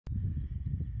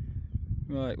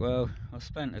Right, well, I've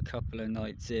spent a couple of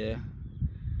nights here,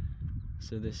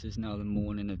 so this is now the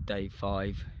morning of day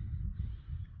 5.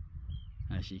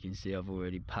 As you can see, I've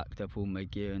already packed up all my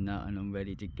gear and that, and I'm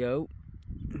ready to go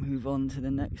move on to the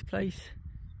next place,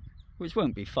 which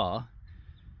won't be far.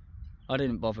 I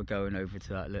didn't bother going over to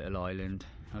that little island.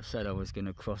 I said I was going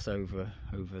to cross over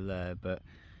there, but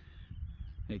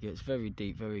it gets very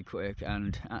deep very quick,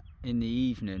 and in the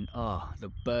evening, the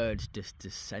birds just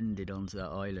descended onto that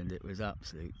island. It was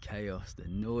absolute chaos, the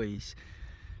noise.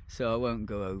 So I won't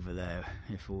go over there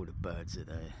if all the birds are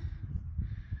there.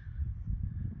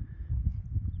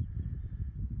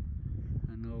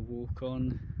 And I'll walk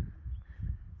on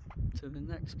to the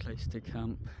next place to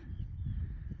camp.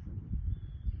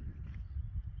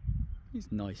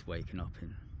 It's nice waking up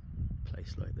in a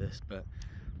place like this, but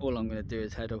all I'm going to do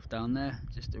is head off down there,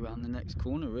 just around the next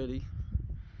corner really,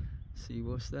 see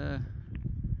what's there.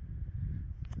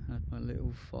 Had my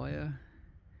little fire.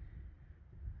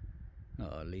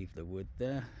 I'll leave the wood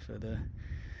there for the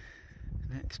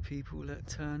next people that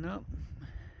turn up.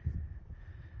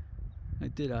 I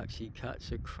did actually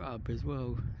catch a crab as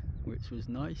well, which was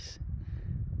nice.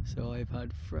 So I've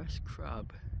had fresh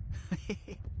crab.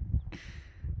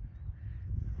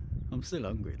 I'm still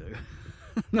hungry though.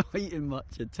 Not eating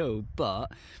much at all,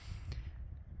 but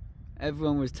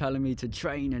everyone was telling me to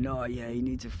train and oh yeah, you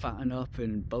need to fatten up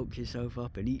and bulk yourself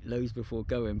up and eat loads before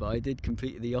going, but I did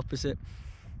completely the opposite.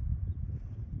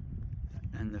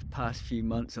 And the past few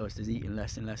months I was just eating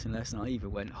less and less and less, and I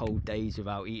even went whole days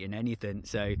without eating anything.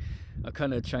 So I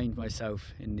kind of trained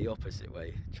myself in the opposite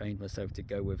way, trained myself to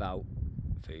go without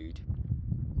food,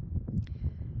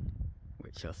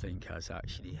 which I think has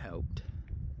actually helped.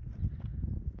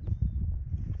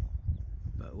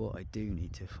 But what I do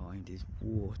need to find is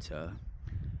water.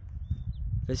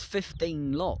 There's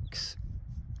 15 locks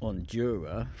on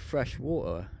Jura,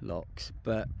 freshwater locks,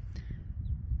 but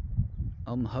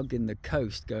I'm hugging the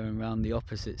coast going around the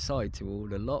opposite side to all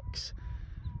the locks.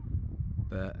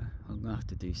 But I'm gonna have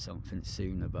to do something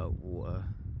soon about water.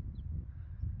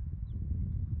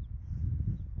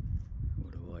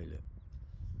 What do I look?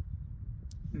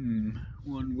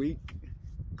 1 week.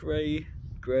 Grey.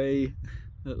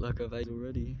 Look like I've ate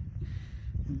already.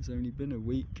 It's only been a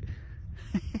week.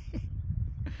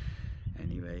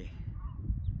 Anyway.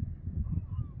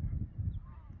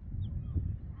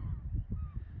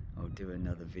 I'll do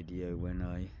another video when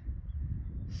I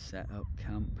set up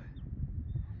camp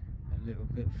a little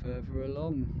bit further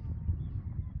along.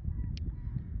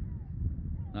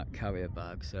 That carrier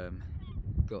bag's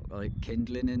got like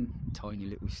kindling in, tiny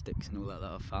little sticks and all that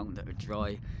I found that are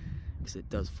dry, because it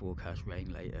does forecast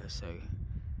rain later, so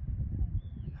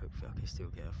hopefully I can still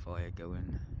get a fire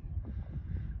going.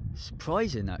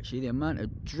 Surprising actually, the amount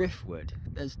of driftwood.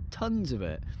 There's tons of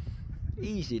it.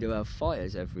 Easy to have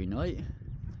fires every night.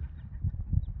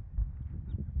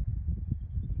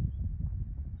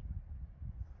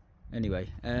 Anyway,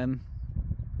 do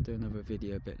another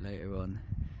video a bit later on.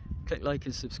 Click like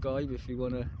and subscribe if you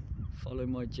want to follow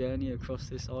my journey across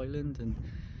this island and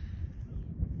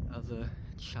other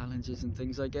challenges and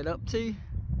things I get up to.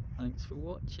 Thanks for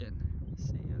watching.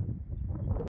 See ya.